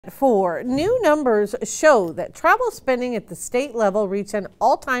New numbers show that travel spending at the state level reached an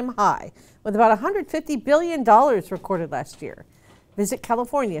all-time high, with about $150 billion recorded last year. Visit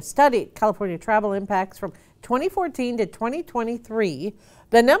California studied California travel impacts from 2014 to 2023.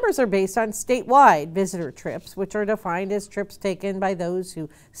 The numbers are based on statewide visitor trips, which are defined as trips taken by those who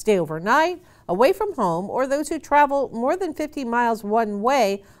stay overnight, away from home, or those who travel more than 50 miles one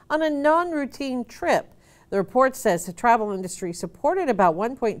way on a non-routine trip. The report says the travel industry supported about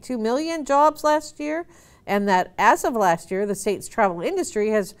 1.2 million jobs last year, and that as of last year, the state's travel industry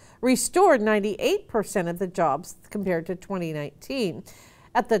has restored 98% of the jobs compared to 2019.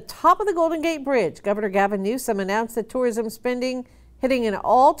 At the top of the Golden Gate Bridge, Governor Gavin Newsom announced that tourism spending hitting an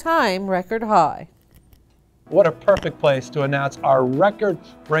all-time record high. What a perfect place to announce our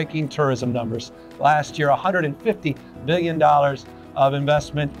record-breaking tourism numbers. Last year, $150 billion of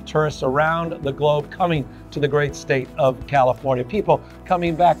investment, tourists around the globe coming to the great state of California. People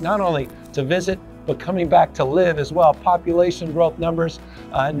coming back not only to visit, but coming back to live as well. Population growth numbers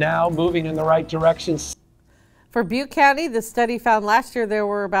now moving in the right direction. For Butte County, the study found last year there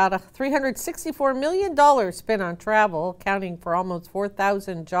were about $364 million spent on travel, accounting for almost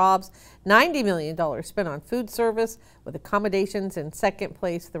 4,000 jobs, $90 million spent on food service, with accommodations in second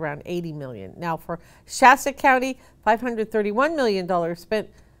place with around $80 million. Now for Shasta County, $531 million spent,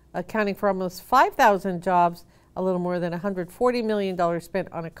 accounting for almost 5,000 jobs, a little more than $140 million spent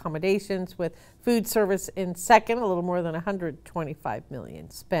on accommodations, with food service in second, a little more than $125 million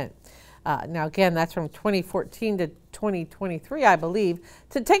spent. Now again, that's from 2014 to 2023, I believe.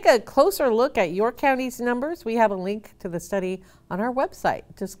 To take a closer look at your county's numbers, we have a link to the study on our website.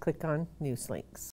 Just click on News Links.